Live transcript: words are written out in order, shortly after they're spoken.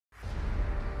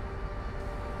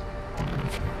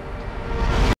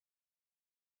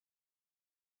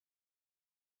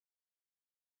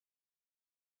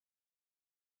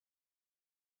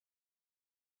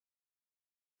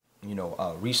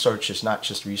research is not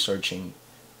just researching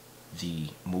the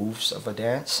moves of a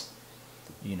dance.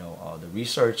 The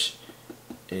research,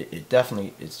 it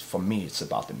definitely is, for me, it's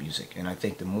about the music. And I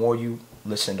think the more you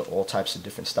listen to all types of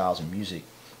different styles of music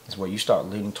is where you start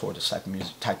leaning toward the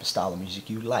type of style of music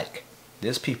you like.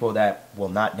 There's people that will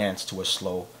not dance to a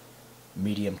slow,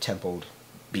 medium tempoed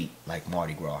beat like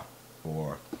Mardi Gras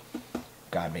or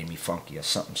God Made Me Funky or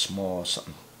something small,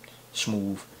 something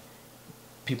smooth.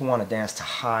 People want to dance to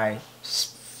high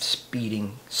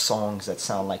speeding songs that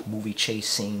sound like movie chase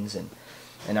scenes, and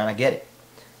I get it.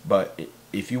 But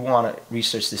if you want to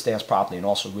research this dance properly and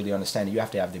also really understand it, you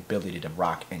have to have the ability to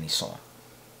rock any song,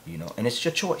 and it's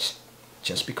your choice.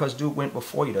 Just because dude went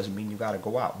before you doesn't mean you got to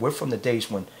go out. We're from the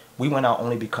days when we went out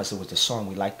only because it was the song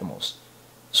we liked the most.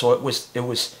 So it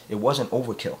wasn't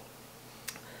overkill.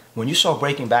 When you saw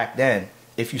breaking back then,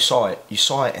 if you saw it,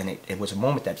 and it was a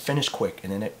moment that finished quick,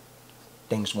 and then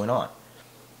things went on.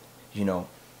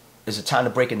 There's a time to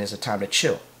break and there's a time to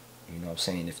chill. You know what I'm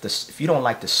saying? If you don't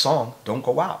like this song, don't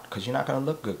go out, because you're not going to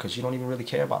look good, because you don't even really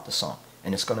care about the song.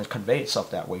 And it's going to convey itself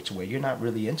that way to where you're not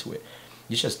really into it.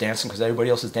 You're just dancing because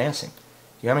everybody else is dancing.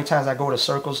 You know how many times I go to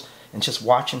circles and just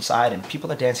watch inside and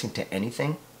people are dancing to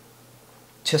anything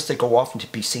just to go off and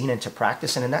to be seen and to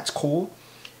practice, and then that's cool.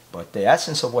 But the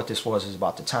essence of what this was is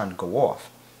about the time to go off.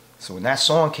 So when that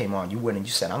song came on, you went and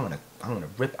you said, I'm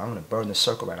gonna burn the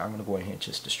circle right now. I'm gonna go in here and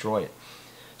just destroy it.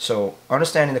 So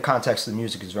understanding the context of the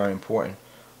music is very important.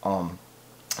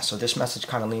 So this message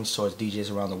kind of leans towards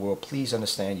DJs around the world. Please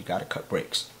understand, you got to cut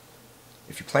breaks.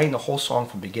 If you're playing the whole song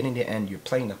from beginning to end, you're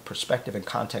playing the perspective and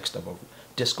context of a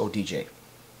disco DJ,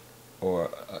 or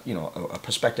a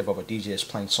perspective of a DJ that's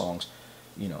playing songs,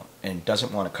 and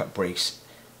doesn't want to cut breaks.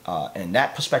 And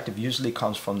that perspective usually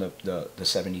comes from the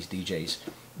 70s DJs,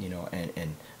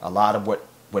 and a lot of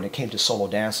when it came to solo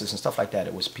dances and stuff like that,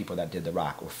 it was people that did the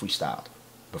rock or freestyled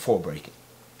before breaking.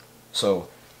 So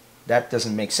that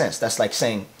doesn't make sense. That's like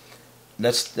saying,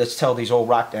 let's tell these old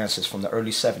rock dancers from the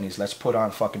early 70s, let's put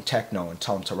on fucking techno and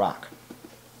tell them to rock.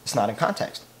 It's not in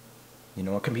context.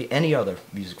 It can be any other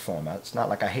music form. It's not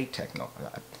like I hate techno.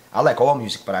 I like all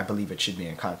music, but I believe it should be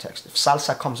in context. If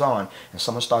salsa comes on and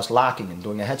someone starts locking and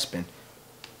doing a headspin,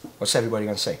 what's everybody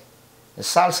going to say?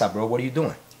 It's salsa, bro. What are you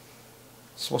doing?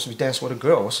 It's supposed to be dancing with a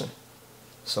girl.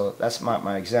 So that's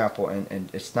my example, and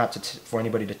it's not for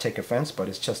anybody to take offense, but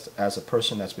it's just as a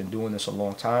person that's been doing this a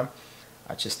long time,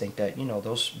 I just think that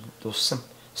those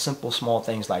simple small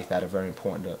things like that are very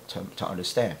important to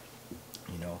understand.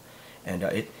 And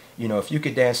if you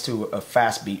could dance to a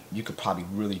fast beat, you could probably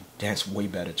really dance way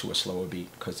better to a slower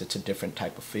beat, because it's a different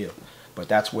type of feel. But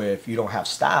that's where, if you don't have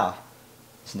style,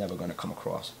 it's never going to come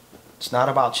across. It's not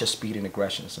about just speed and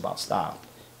aggression. It's about style.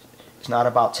 It's not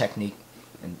about technique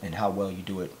and how well you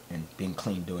do it and being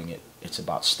clean doing it. It's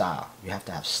about style. You have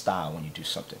to have style when you do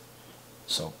something.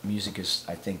 So music is,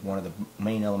 I think, one of the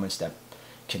main elements that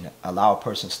can allow a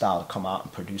person's style to come out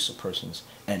and produce a person's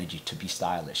energy to be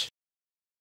stylish.